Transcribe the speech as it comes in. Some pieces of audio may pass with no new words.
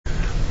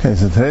Okay,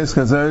 so today's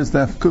Chazara is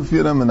Daf Kuf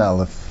Yudam and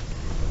Aleph.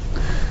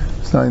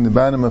 Starting the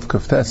bottom of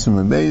Kuf Tesrim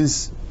and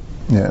Beis.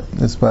 Yeah,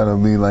 this part will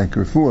be like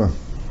Refuah.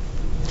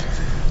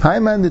 Hi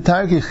man, the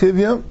Tarki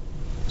Chivya,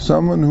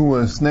 someone who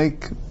a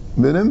snake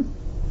bit him.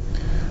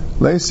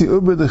 Leisi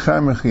Uber the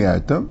Charmer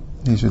Chiyarta.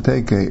 He should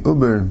take a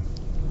Uber,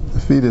 the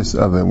fetus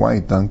of a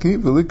white donkey,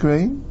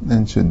 Velikre,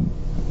 and should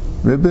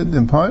rip it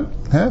in part,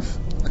 half.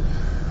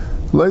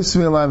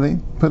 Leisi Alavi,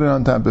 put it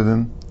on top of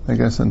him, I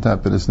guess on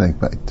top of the snake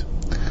bite.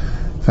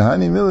 That's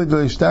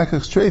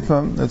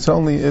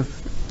only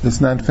if it's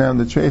not found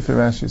the treifa.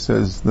 Rashi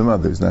says the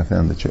mother is not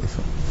found the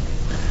treifa.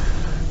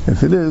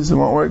 If it is, it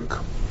won't work.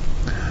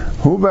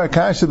 Hu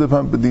barkasha the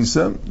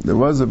pampadisa. There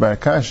was a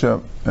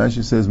barkasha.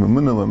 Rashi says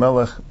Mamunah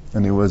Lamelech,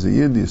 and he was a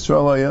Yid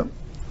Yisraelaya.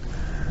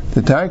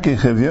 The Tarki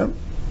Chivya,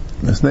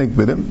 the snake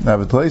bit him.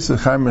 Have a place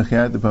of Chamer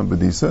Chiyarta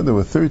pampadisa. There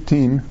were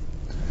 13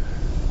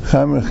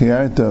 Chamer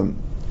Chiyarta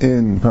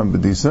in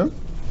pampadisa.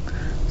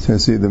 So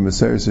see the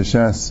Meser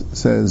Shas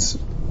says.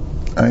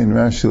 Ein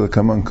Rashi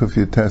l'kaman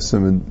kufya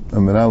tesam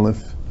amid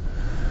aleph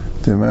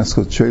the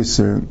maskal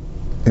tracer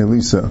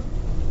Elisa.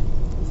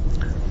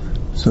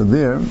 So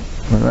there,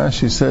 what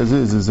Rashi says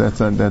is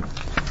that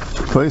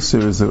placer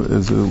is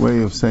a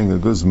way of saying a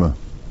guzma.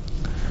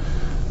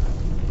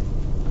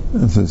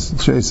 It's a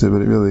tracer,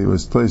 but it really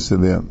was placer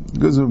there.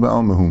 Guzma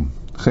ba'almahum.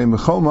 Chay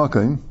mechol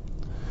makayim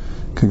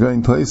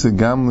kagayin placer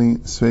gamli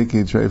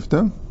sveiki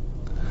treifta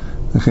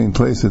v'chein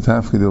placer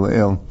tafki de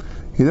la'el.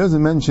 He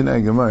doesn't mention a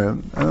Gemara.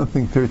 I don't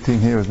think 13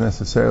 here is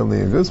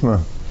necessarily a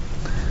guzma.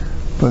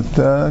 But,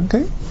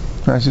 okay.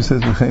 Rashi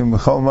says, V'chein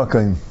b'chol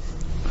makayim.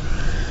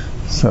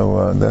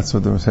 So, that's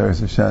what the Meser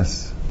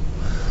Shas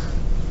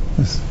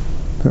is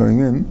throwing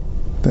in.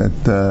 That,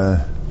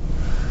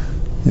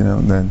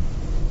 that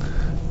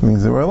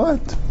means there were a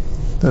lot.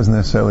 Doesn't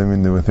necessarily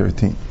mean there were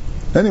 13.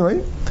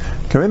 Anyway,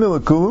 Karina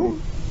Lakulu,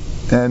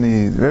 and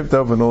he ripped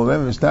open all of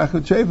them,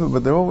 V'shtachu treifa,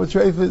 but they're all with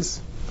treifas.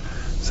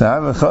 So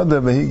there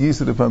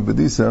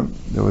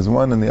was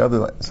one on the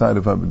other side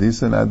of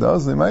Pampadisa, and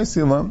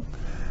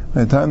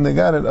by the time they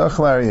got it,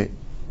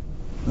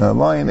 a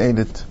lion ate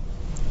it.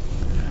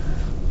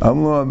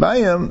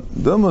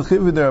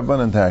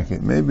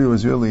 Maybe it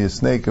was really a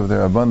snake of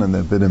their Rabbanan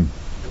that bit him.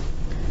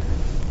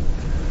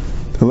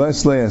 A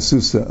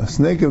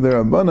snake of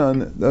their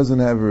Rabbanan doesn't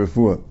have a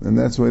refuah, and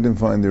that's why I didn't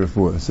find the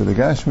refuah. So the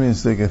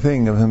Gashmiistic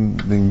thing of him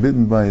being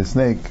bitten by a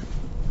snake,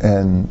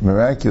 and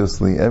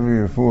miraculously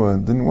every refuah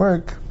didn't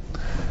work,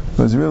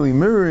 was really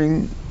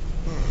mirroring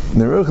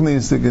the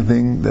ruchnistic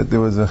thing that there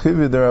was a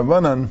chivya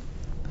derabanan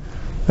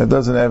that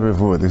doesn't have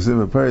refuah. The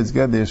chivya paritz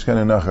ged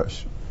yeshkana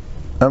nachash.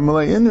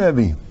 Amalei in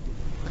Rabbi.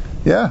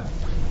 Yeah,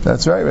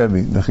 that's right,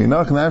 Rabbi. The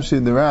chinach nafshi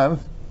the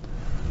Rav,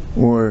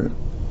 or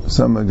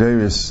some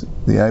agairis,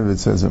 the Avid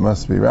says it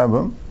must be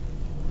Rabbi.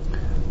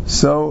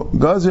 So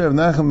Gazer of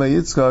Nachem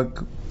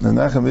Yitzchak. And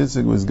Nachem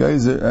Yitzchak was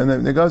geyser,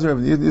 and the Gazer of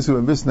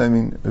Yitzchak Bisna,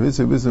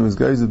 Yitzchak Bisna was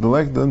geyser, the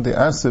lek don't they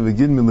ask of a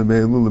gidmi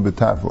lebeilul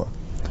lebetafla.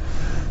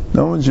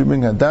 No one should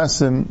bring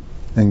hadassim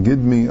and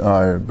gidmi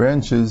are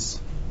branches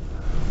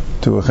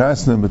to a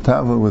chasna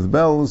betafla with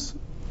bells,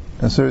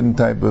 a certain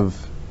type of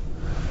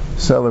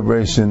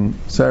celebration,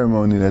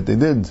 ceremony that they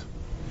did.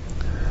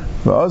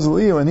 But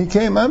Azaliya, when he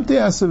came, amti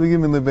ask of a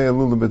gidmi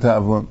lebeilul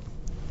lebetafla.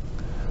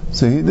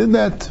 So he did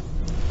that.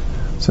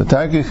 So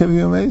Tarki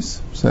Chivya Meis,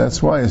 so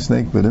that's why a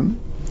snake bit him.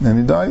 And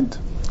he died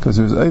because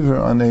it was over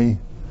on a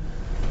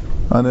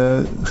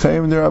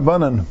chayim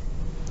derabanan.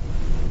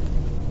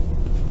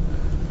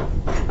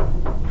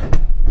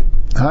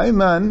 Hi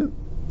man,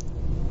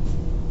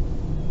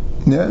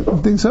 yeah, I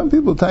think some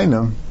people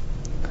taina.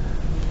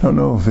 I don't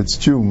know if it's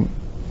true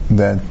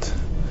that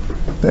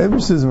the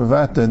Eibush is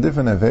mavata and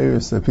different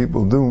affairs that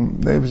people do.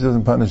 The Eibush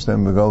doesn't punish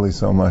them begoli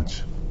so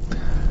much,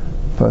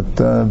 but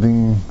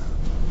being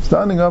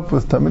standing up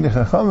with Tamili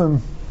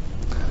Chachamim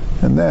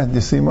and that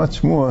you see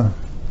much more.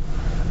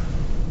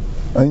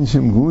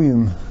 Einshim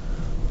Guyim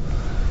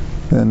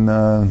than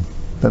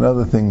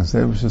other things.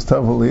 They wish to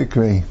tavel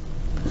ikrei,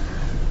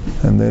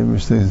 and they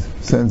wish to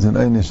send an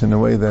einish in a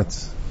way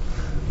that's.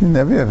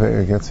 Every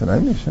Aveir gets an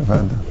einish,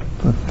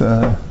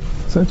 but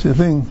such a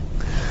thing.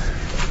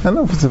 I don't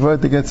know if it's a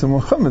word to get some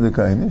more Muhammadic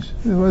einish.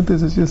 The word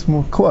is just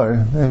more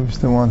klar. They wish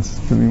to wants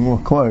to be more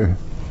klar.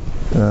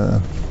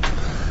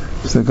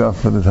 Stick up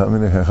for the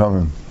Talmidei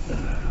Chachamim.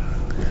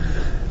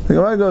 The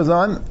Gemara goes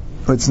on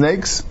with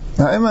snakes.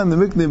 Ha'eman the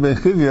mikni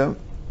bechivya,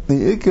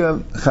 the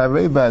ikka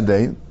chavei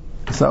ba'adei,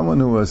 someone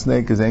who a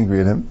snake is angry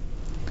at him.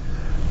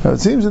 Now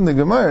it seems in the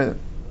Gemara,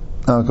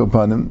 Al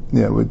Kopanim,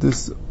 with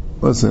this,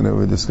 listen,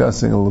 we're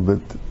discussing a little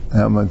bit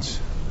how much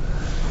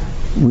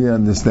we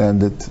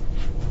understand it.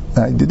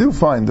 You do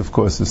find, of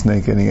course, the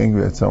snake getting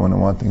angry at someone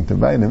and wanting to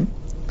bite him,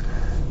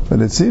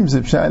 but it seems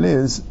the pshat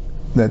is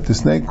that the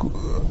snake,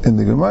 in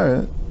the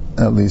Gemara,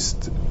 at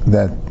least,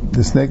 that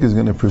the snake is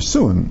going to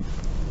pursue him.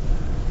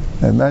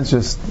 And not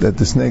just that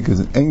the snake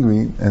is angry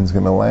and is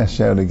going to lash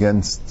out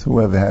against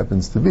whoever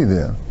happens to be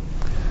there.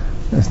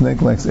 The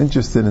snake likes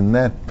interested in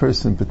that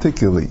person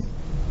particularly.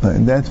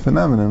 In that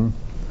phenomenon,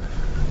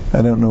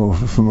 I don't know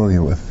if we're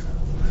familiar with.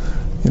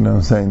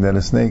 saying that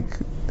a snake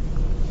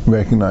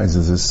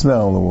recognizes his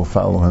smell or will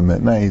follow him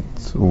at night,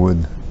 or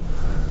would,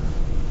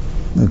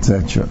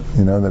 etc.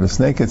 That a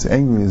snake gets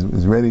angry,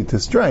 is ready to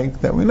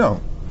strike, that we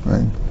know,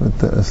 right?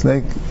 But a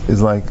snake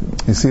is like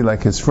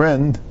his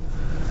friend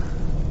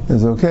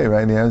is okay,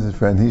 right? He has his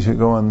friend, he should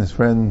go on his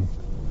friend,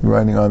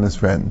 riding on his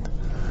friend.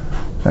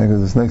 Right?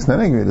 Because the snake's not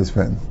angry at his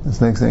friend. The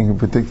snake's angry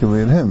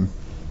particularly at him.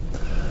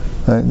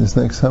 Right? The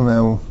snake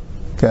somehow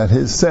got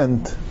his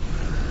scent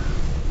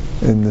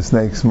in the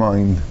snake's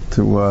mind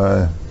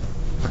to,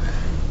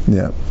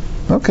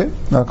 Okay,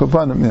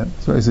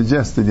 So I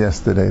suggested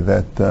yesterday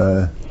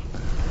that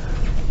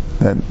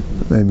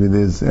maybe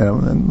there's,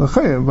 and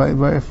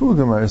by a full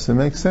Gemara, so it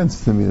makes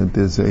sense to me that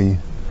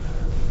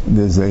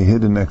there's a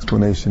hidden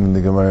explanation in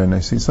the Gemara, and I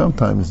see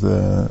sometimes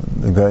the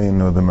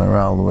Gaon or the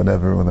Maral or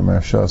whatever, or the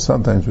Marsha,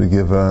 sometimes we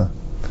give or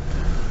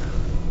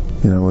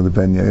the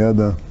Ben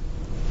Yehoyada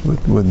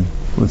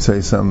would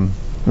say some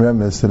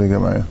remnants to the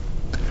Gemara.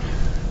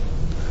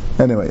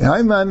 Anyway,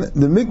 Haiman,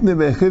 the Mikne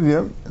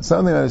Bechivya,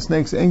 something that a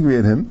snake's angry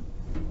at him.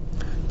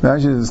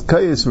 Rashi says,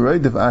 Kayis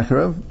V'Roid of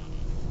Acharav,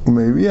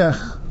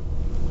 Umeiriach.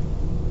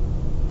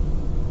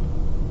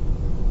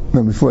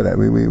 No, before that,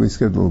 we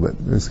skipped a little bit.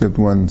 We skipped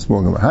one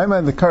small Gemara.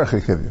 Haiman the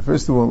Karcha Chivya.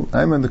 First of all,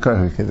 Haiman the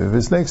Karcha Chivya. If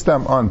a snake's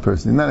stomp on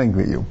person, he's not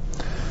angry at you.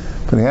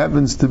 But he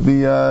happens to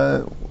be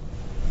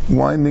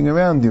winding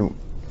around you.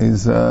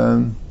 He's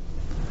a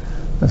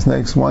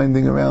snake's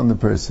winding around the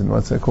person.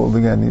 What's that called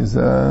again? He's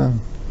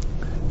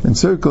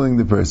encircling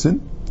the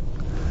person.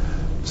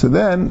 So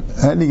then,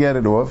 how do you get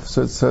it off?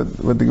 So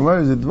what the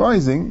Gemara is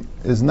advising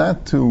is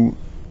not to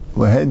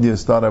lahedya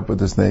start up with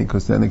the snake,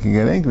 because then it can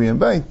get angry and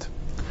bite.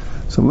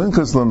 So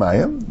linchas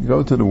lamayim,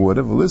 go to the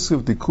water,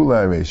 v'liskav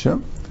tikula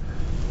aresha,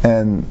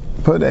 and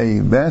put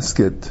a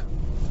basket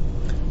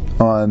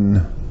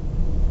on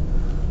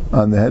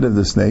the head of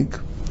the snake.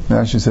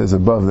 Rashi says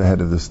above the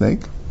head of the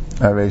snake.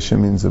 Aresha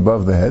means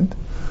above the head.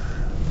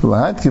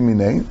 V'lahat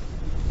keminei,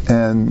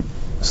 and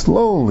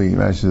slowly,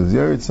 Rashi says,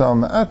 Yeritzal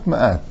ma'at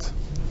ma'at.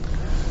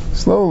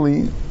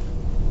 Slowly,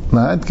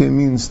 Lahatke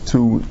means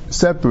to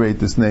separate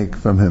the snake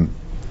from him.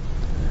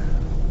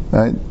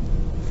 Right?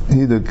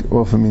 Hiduk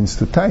often means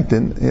to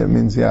tighten. It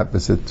means the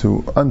opposite,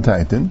 to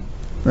untighten.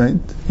 Right?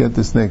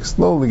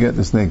 Slowly get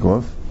the snake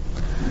off.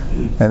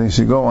 And he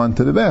should go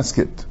onto the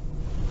basket.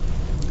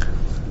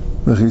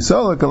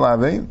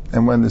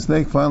 And when the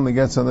snake finally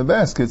gets on the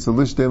basket, so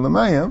lishte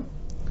lamaya,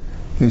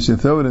 he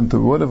should throw it into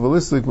water,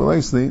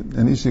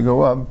 and he should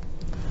go up.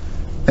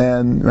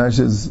 And Rashi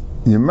says,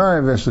 he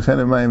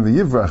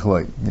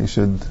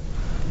should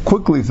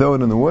quickly throw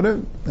it in the water,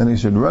 and he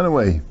should run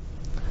away.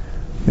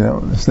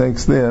 The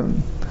snake's there,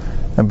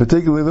 and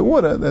particularly the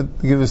water,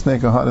 that gives a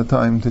snake a harder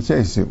time to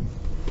chase you.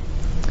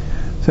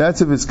 So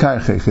that's if it's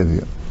karche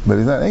chivya. But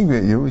he's not angry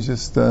at you, he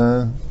just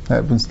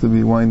happens to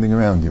be winding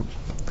around you.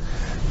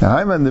 Now,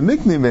 I'm on the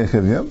mikni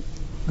bechivya.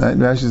 Right?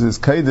 Rashi says,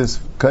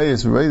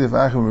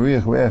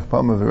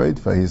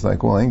 he's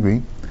like all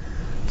angry,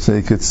 so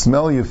he could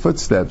smell your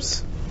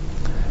footsteps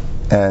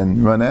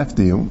and run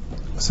after you.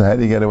 So how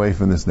do you get away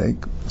from the snake?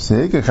 If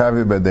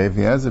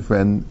he has a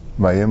friend,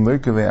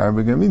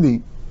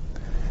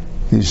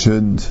 he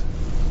should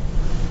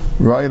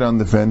ride on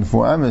the friend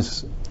for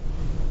Amish.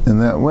 In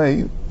that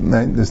way,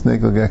 the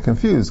snake will get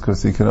confused,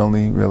 because he can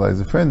only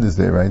realize a friend is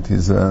there, right?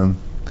 He's on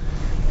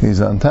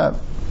top.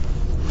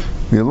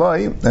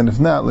 And if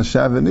not,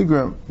 l'shav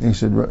nigra, he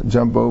should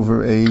jump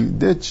over a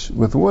ditch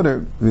with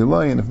water.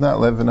 And if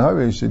not, levin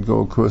hara, he should go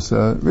across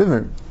a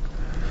river.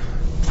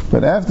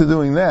 But after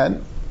doing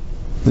that,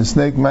 the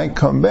snake might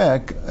come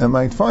back and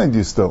might find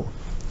you still.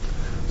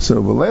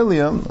 So, he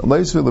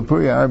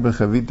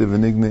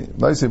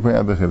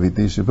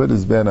should put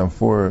his bed on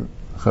 4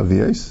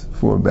 chaviyos,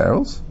 4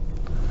 barrels.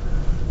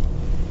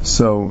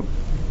 So,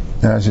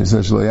 Rashi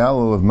says,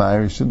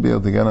 he should be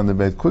able to get on the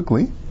bed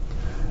quickly.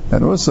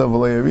 And also,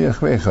 you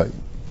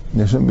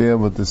shouldn't be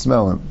able to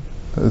smell him.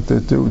 There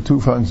are two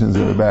functions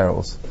of the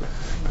barrels.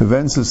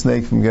 Prevents the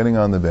snake from getting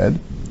on the bed,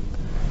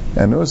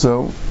 and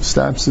also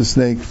stops the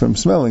snake from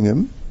smelling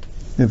him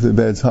if the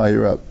bed's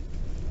higher up.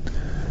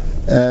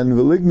 And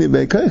v'ligni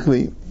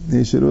be'keichli,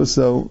 he should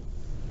also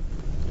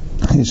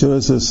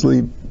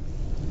sleep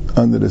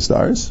under the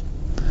stars.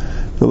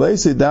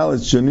 V'leisei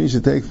dalet shuni,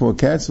 should take 4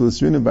 cats,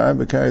 v'lesrina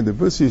ba'arba carry the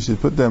pussy, you should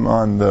put them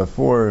on the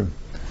 4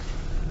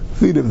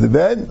 feet of the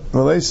bed,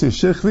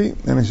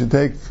 and he should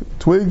take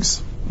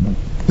twigs,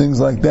 things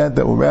like that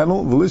will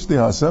rattle. The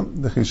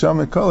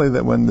chisham kali,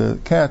 that when the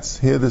cats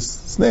hear the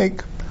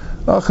snake,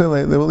 they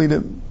will eat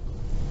it.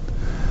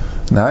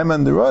 Now I'm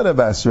on the rada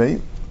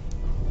basrei.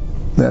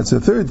 That's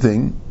a third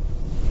thing.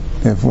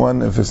 If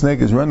a snake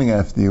is running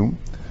after you,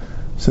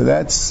 so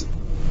that's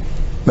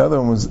the other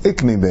one was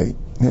ikni beit.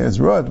 Here's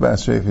rad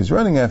basrei. If he's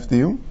running after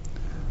you,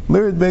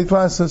 lirid beit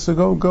klasa. So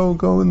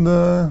go in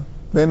the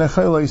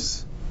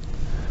beinachaylos.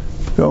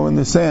 Go in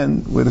the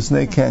sand where the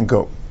snake can't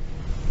go.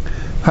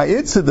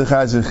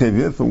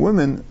 If a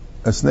woman,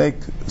 a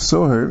snake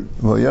saw her,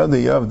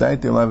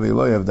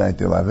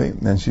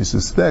 and she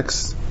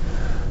suspects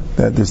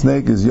that the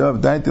snake is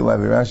Yov Daiti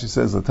Lavi. Rashi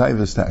says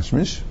Latayvis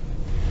Tashmish,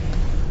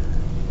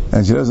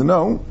 and she doesn't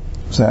know.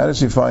 So how does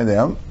she find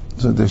out?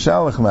 So the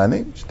Shalach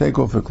Mani, she take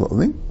off her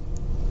clothing.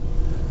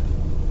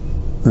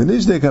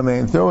 V'nishde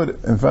kamein, throw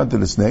it in front of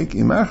the snake.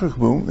 Imachach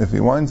bu, if he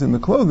winds in the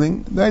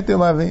clothing, Daiti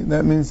Lavi,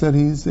 that means that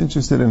he's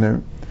interested in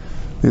her.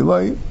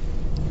 Eloi,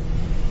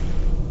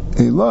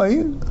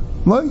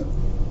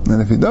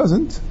 and if he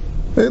doesn't,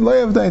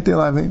 Eloi of Daiti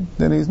Lavi,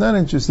 then he's not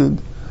interested.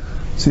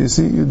 So you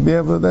see, you'd be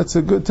able. That's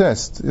a good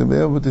test. You'll be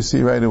able to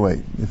see right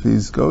away. If he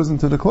goes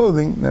into the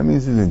clothing, that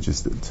means he's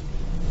interested.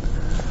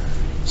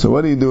 So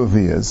what do you do if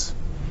he is?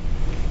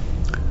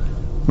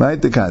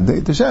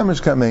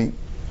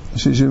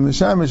 She should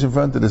mishamish in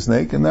front of the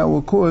snake, and that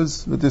will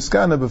cause the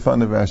tiskana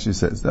b'fanav. Rashi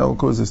says that will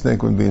cause the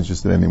snake wouldn't be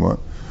interested anymore.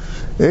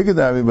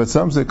 But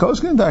some say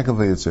koshkin takel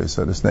v'yitzur,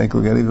 so the snake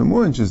will get even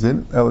more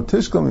interested.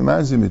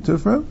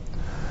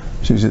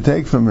 She should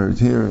take from her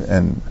tear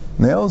and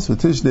nails and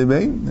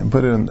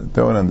put it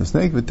throw it on the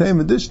snake. And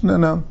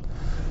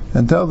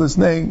tell the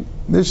snake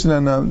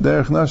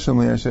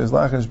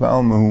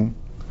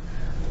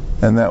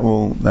and that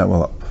will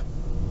help.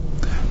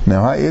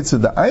 Now, if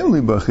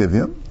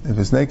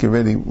a snake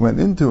already went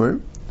into her,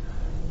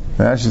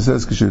 Rashi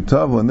says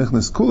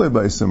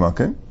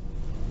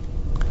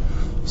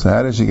so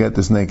how does she get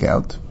the snake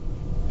out?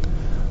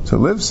 So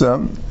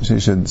Livsa, she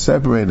should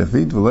separate the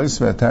feet,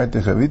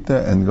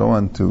 and go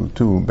on to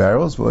 2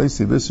 barrels. She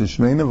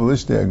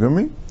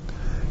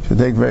should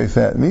take very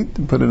fat meat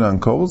and put it on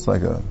coals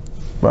like a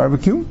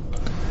barbecue.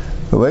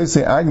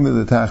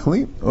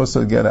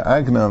 Also get an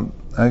agna.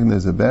 Agna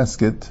is a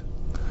basket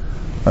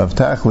of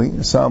tachli.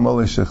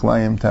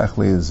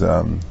 Tachli is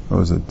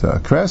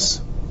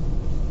cress.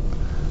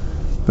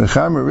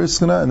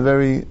 And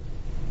very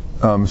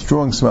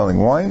strong smelling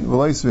wine.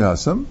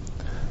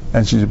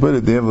 And she should put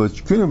it there,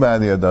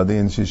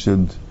 and she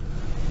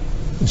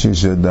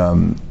should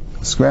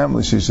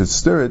scramble, she should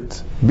stir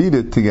it, beat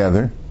it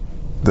together,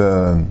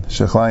 the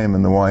shechlayim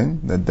and the wine,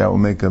 that will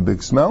make a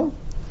big smell.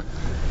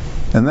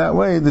 And that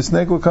way the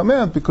snake will come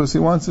out because he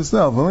wants to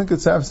smell.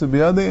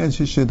 And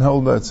she should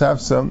hold her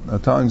tzafsa, her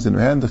tongues in her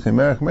hand,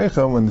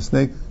 when the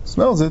snake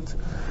smells it,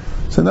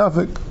 so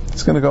nafik,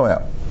 it's going to go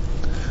out.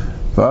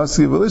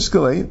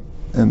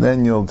 And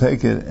then you'll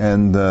take it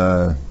and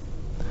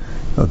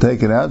you'll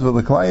take it out with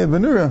the klaya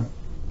benura,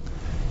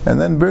 and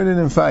then burn it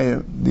in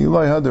fire.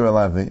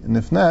 And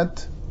if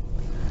not,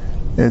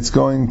 it's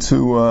going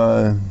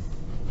to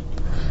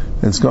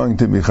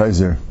be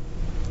chayzer.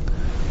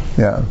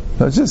 Yeah.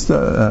 So just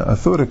a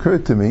thought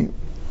occurred to me.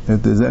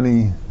 If there's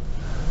any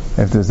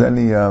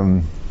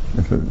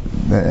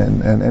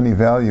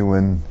value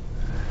in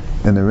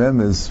the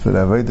remez for the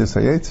avodas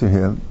hayetzer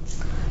here,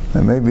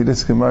 then maybe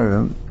this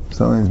Gemara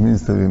sometimes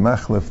means to be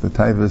machlef the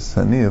taivas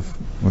hanif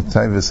with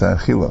taivas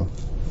ha'achila.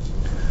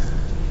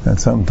 And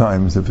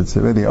sometimes, if it's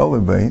already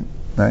olibay,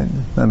 right,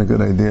 not a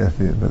good idea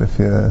for you. But if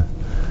you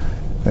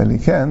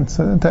can,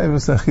 so then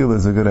taivas achila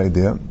is a good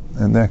idea,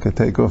 and that could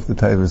take off the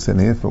taivas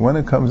hanif. But when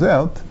it comes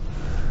out,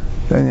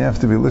 then you have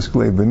to be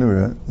lishklei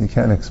benura. You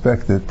can't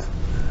expect it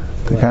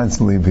to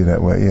constantly be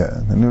that way.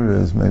 Yeah, the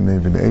nura is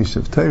maybe the eish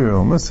of Torah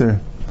or Musar,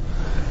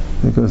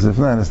 because if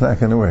not, it's not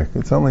going to work.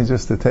 It's only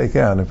just to take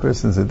out. A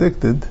person's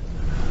addicted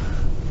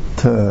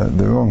to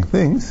the wrong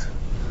things,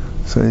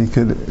 so he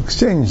could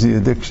exchange the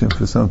addiction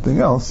for something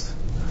else,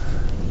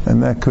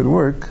 and that could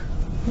work,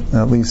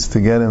 at least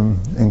to get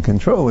him in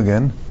control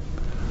again.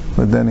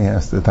 But then he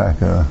has to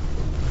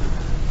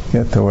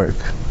get to work.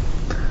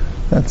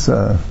 That's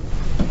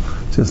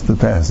just a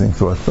passing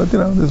thought. But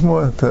there's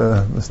more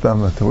to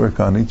Mistama to work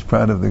on each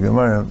part of the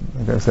Gemara.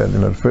 Like I said,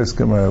 the first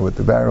Gemara with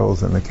the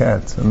barrels and the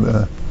cats and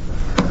the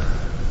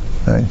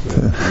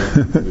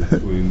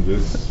between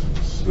this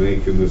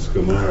snake and this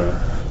Gemara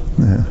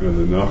and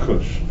the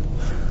Nachash.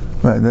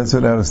 Right, that's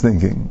what I was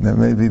thinking. That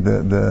maybe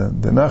the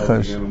Nachash.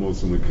 All the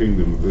animals in the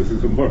kingdom. The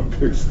Gemara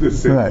picks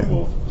this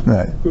animal.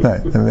 Right.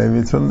 And maybe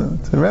it's a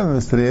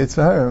reference to the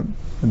Yetzirah.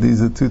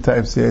 These are 2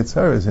 types of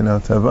Yetzirahs,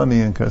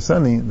 Tavani and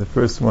Karsani. The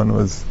first one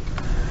was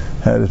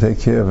how to take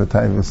care of a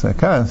taivas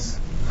hakas,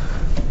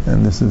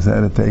 and this is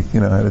how to take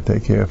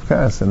care of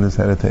kas, and this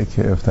how to take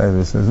care of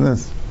taivas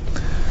asnis.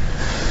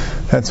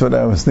 That's what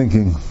I was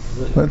thinking.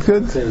 But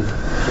good. The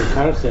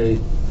Karsani,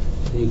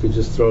 you could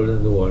just throw it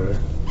in the water.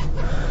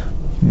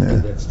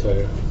 Yeah. That's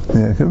Torah.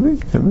 Yeah, could be.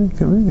 5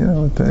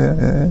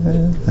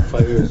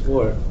 years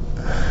more.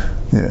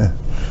 Yeah.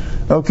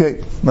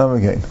 Okay, now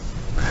again.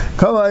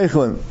 Kala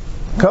Eichlim.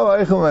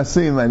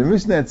 The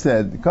Mishnah had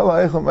said,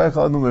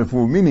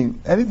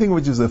 meaning anything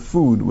which is a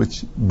food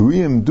which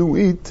Briim do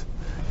eat,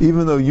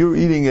 even though you're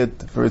eating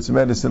it for its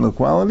medicinal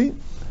quality,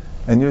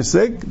 and you're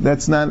sick,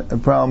 that's not a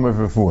problem of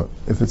refuah.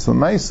 If it's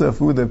l'maisa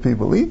food that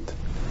people eat,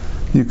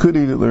 you could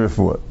eat it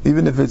l'refuah,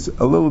 even if it's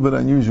a little bit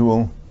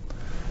unusual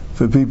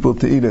for people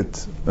to eat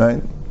it,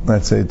 right?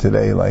 Let's say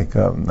today, like,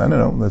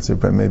 let's say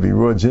maybe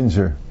raw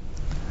ginger.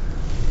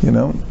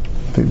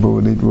 People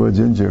would eat raw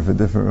ginger for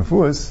different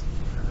refuahs,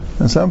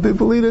 and some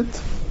people eat it.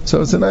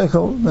 So it's an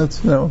eichel,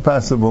 that's,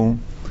 possible.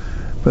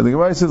 But the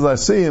Gemara says,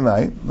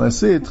 Lasiyimai,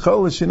 Lasiyit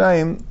chol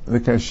l'shinayim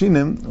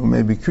v'karshinim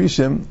u'maybe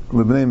krishim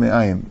l'bnei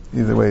me'ayim.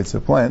 Either way, it's a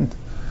plant.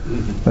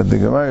 But the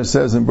Gemara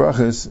says in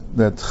Brachas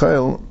that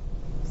chol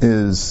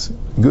is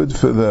good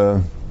for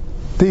the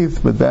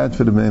teeth, but bad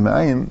for the bnei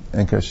me'ayim,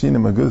 and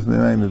karshinim are good for the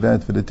bnei me'ayim, but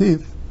bad for the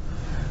teeth.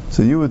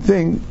 So you would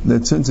think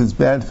that since it's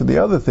bad for the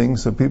other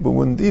things, so people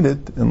wouldn't eat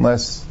it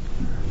unless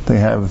they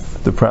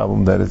have the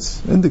problem that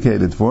it's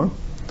indicated for.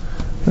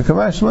 The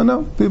Kamashma,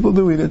 no, people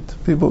do eat it.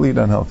 People eat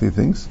unhealthy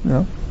things,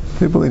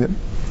 people eat it.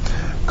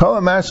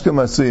 Kol mashka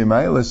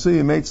masuyimai,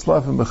 l'suyim made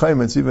slafin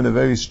b'chayim, it's even a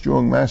very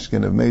strong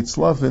mashkin of made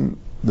slafin,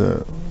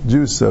 the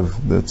juice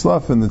of the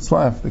tzlafin, the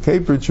tzlaf, the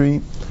caper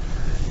tree,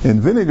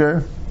 in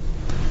vinegar,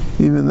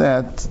 even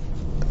that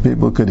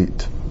people could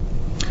eat.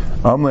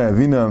 Amle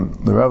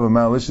avina, the Rabbi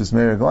malicious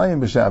meir glayim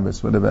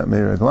b'Shabbos. What about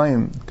meir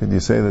glayim? Could you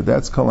say that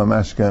that's kol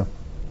mashka?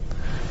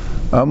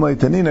 Amle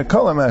tanina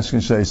kol mashkin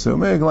sheisu,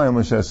 meir glayim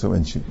l'shesu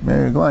inchi.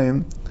 Meir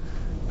glayim,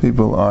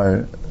 people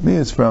are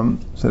meas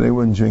from, so they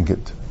wouldn't drink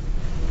it.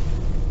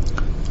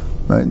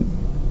 Right?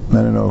 I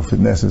don't know if it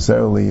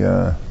necessarily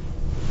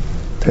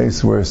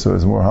tastes worse or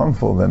is more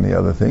harmful than the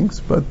other things,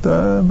 but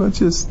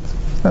just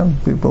some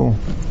people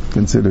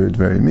consider it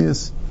very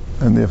meas,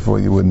 and therefore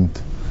you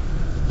wouldn't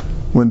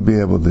be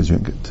able to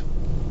drink it.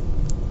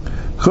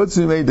 Chutz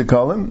made the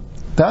kolim,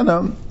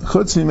 Tana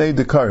chutz made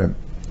the karim.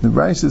 The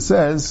Brayso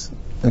says,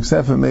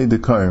 except for made the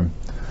karim.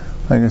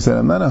 Like I said,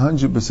 I'm not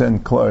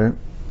 100% clear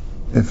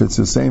if it's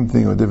the same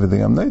thing or different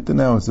thing. I'm not to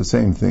now it's the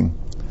same thing.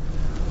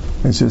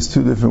 It's just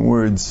two different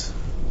words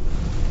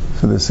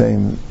for the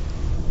same.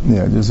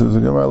 Just as a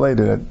Gemara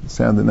later that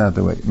sounded not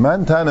the way.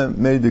 Man Tana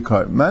made the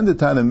karim. Man the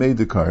Tana made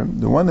the karim.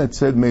 The one that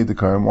said made the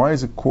karim. Why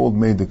is it called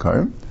made the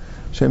karim?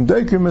 Shem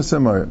Deikir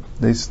Misamar.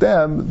 They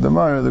stab the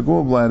Mara, the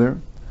gallbladder.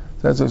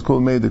 That's what's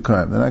called made the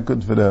karim. They're not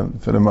good for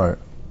the Mara.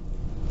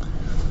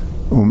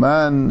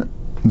 Uman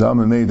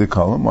Dama made the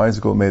column. Why is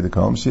it called made the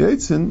column?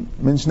 Sheetzin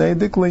min shnei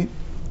dikli.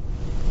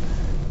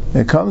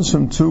 It comes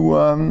from two.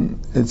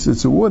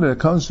 It's a water that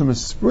comes from a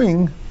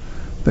spring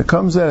that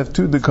comes out of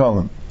two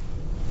dekalim.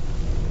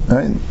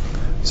 Right.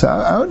 So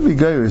I would be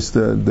geiris.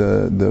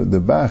 The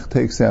Bach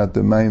takes out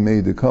the may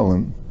made the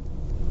column.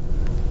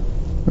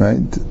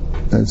 Right.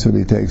 That's what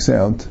he takes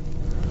out.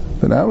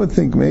 But I would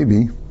think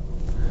maybe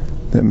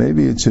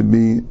it should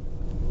be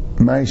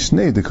my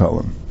shnei the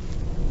column.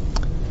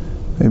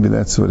 Maybe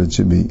that's what it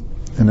should be.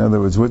 In other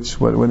words, what do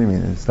you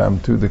mean? It's tam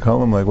to the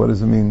column? Like, what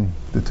does it mean,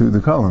 the to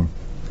the column?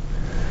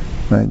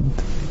 Right?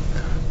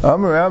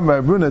 Amar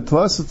Rabbi Bruna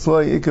tlas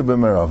tzloi ikka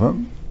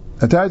b'merava.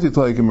 Atati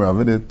tzloi ikka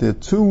b'merava. The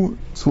two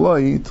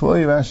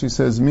tzloi actually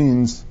says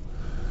means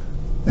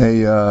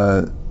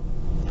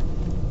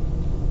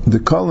the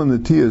column, the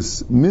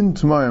tias, min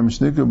tmarim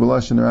shnikra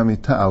b'lashin rami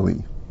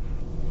ta'ali.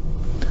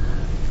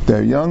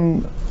 They're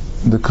young,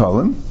 the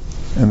column,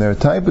 and they're a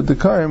type of the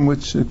karim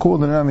which is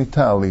called an rami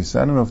ta'ali.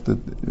 So I don't know if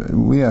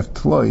we have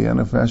tloi, I don't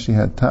know if Rashi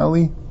had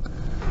tali,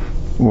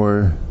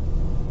 or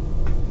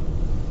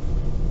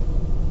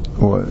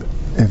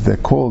if they're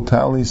called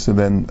tali, so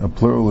then a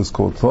plural is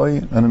called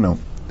tloi. I don't know.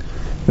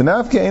 The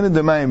nafke ain't a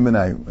demayim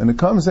b'nayu, and it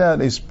comes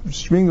out a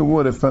string of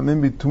water from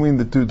in between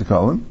the two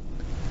column.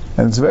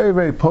 And it's very,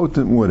 very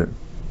potent water.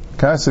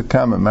 Kasa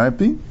kama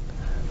marpi.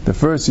 The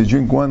first, you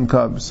drink 1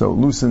 cup, so it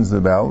loosens the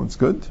bowel, it's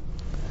good.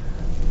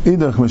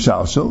 Idach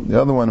mishalshel.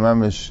 The other one,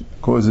 mamish,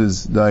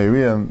 causes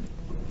diarrhea.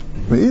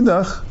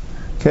 Idach,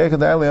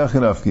 ke'ekadali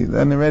achinafki.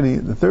 Then already,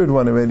 the third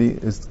one already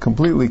is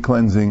completely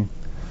cleansing.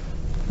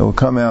 It will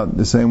come out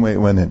the same way it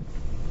went in.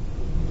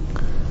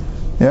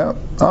 Yeah.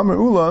 Amr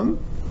ulam.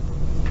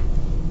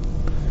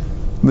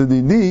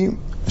 L'didi,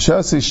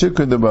 shasi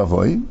shikr de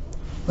bavoi.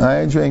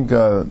 I drank,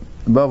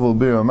 Bavel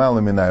bir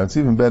malaminai. It's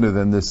even better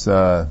than this.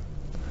 And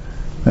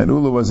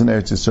Ula was in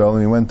Eretz Yisrael,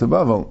 and he went to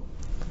Bavel.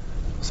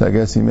 So I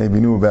guess he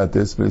maybe knew about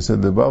this, but he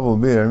said the Bavel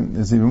beer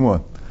is even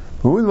more.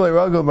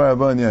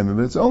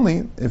 But it's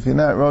only if you're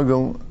not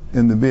ruggle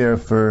in the beer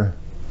for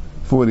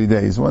 40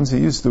 days. Once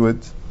you're used to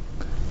it,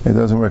 it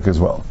doesn't work as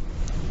well.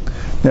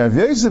 Now, if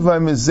Yosef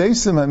is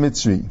Zaysim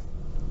HaMitzri,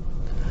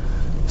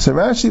 so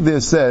Rashi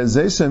there says,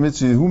 Zaysim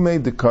HaMitzri, who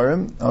made the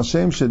karim? Al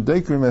Shem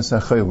Shadekrim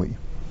Esacheli.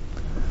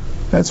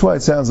 That's why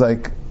it sounds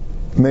like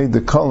made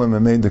the column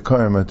and made the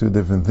karim are two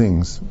different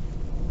things.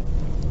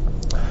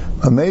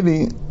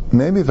 Maybe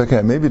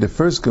the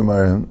first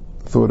Gemara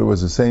thought it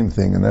was the same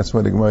thing, and that's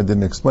why the Gemara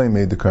didn't explain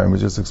made the karim, it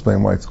just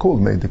explained why it's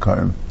called made the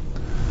karim.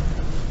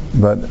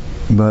 But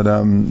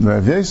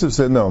Rav Yosef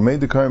said no,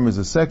 made the karim is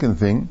the second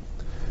thing.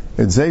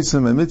 It's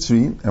Zaysim and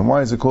Mitzri, and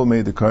why is it called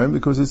made the karim?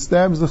 Because it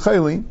stabs the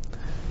chayli,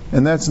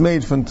 and that's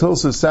made from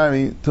tilsa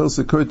sari,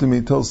 tilsa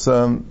kurtami,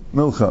 tilsa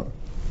milcha.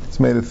 It's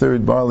made a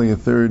third barley, a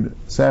third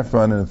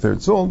saffron, and a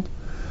third salt.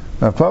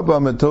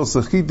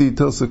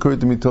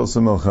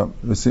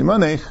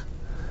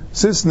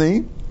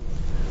 Sisni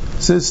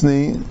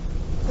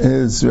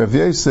is Rav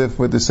Yosef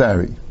with the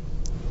sari.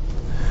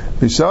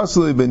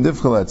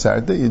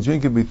 You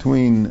drink it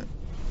between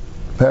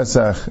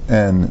Pesach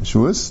and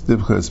Shavuos.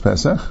 Dibcha is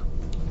Pesach.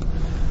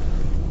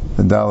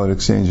 The dollar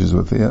exchanges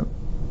with it.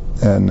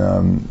 and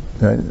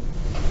right,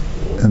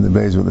 and the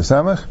beis with the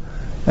samach,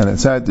 and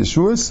atzayat the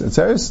shuas,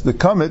 atzaris the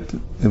comet.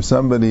 If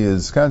somebody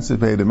is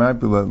constipated,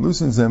 mapula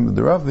loosens him.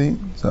 The Rabbi,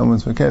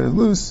 someone's fakir is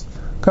loose,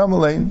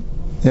 kamalain,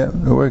 yeah, it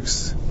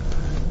works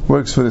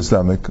for the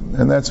stomach,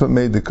 and that's what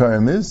made the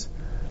karim is.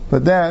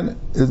 But that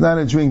is not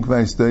a drink,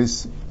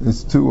 vaistais.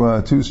 It's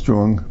too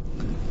strong,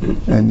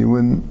 and you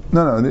wouldn't.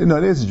 No,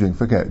 it is a drink.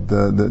 Forget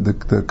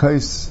the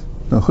kais.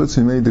 No,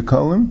 chutzi made the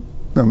kolim.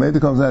 No, made the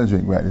kolim is not a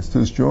drink, right? It's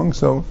too strong,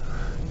 so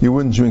you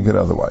wouldn't drink it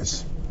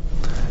otherwise,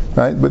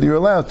 right? But you're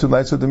allowed to.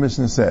 That's what the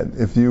Mishnah said.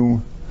 If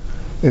you're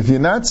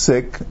not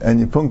sick and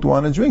you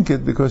want to drink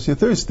it because you're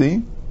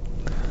thirsty,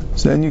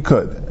 so then you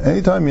could.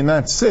 Anytime you're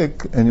not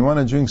sick and you want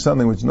to drink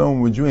something which no one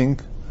would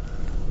drink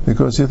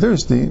because you're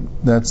thirsty,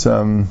 that's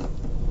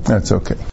okay.